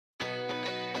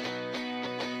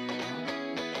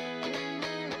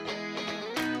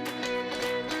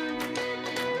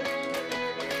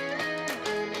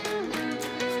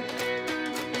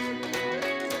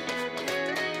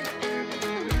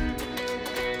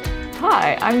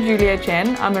Hi, I'm Julia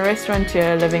Chen. I'm a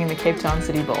restaurateur living in the Cape Town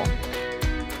City Bowl.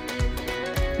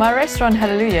 My restaurant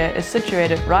Hallelujah is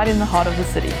situated right in the heart of the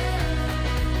city.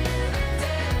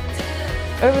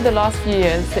 Over the last few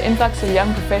years, the influx of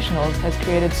young professionals has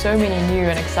created so many new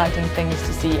and exciting things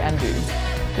to see and do.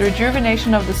 The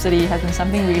rejuvenation of the city has been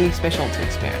something really special to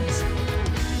experience.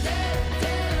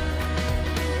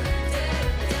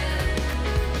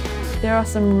 There are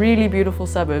some really beautiful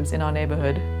suburbs in our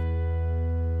neighbourhood.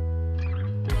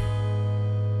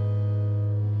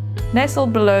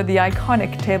 Nestled below the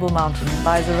iconic Table Mountain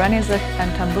lies Oranjezig and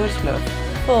Tamboerskloof,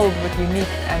 filled with unique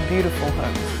and beautiful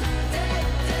homes.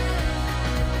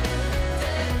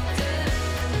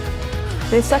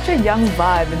 There's such a young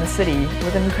vibe in the city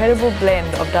with an incredible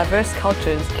blend of diverse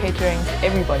cultures catering to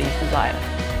everybody's desire.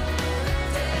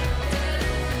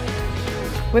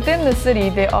 Within the city,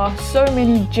 there are so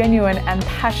many genuine and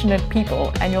passionate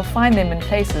people, and you'll find them in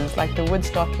places like the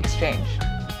Woodstock Exchange,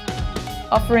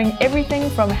 offering everything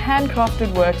from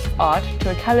handcrafted works of art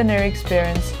to a culinary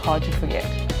experience hard to forget.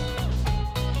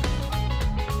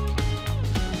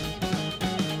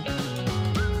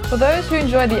 For those who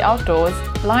enjoy the outdoors,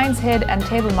 Lion's Head and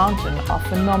Table Mountain are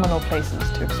phenomenal places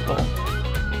to explore.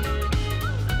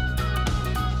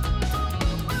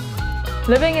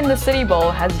 Living in the City Bowl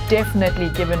has definitely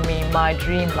given me my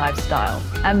dream lifestyle,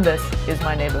 and this is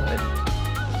my neighbourhood.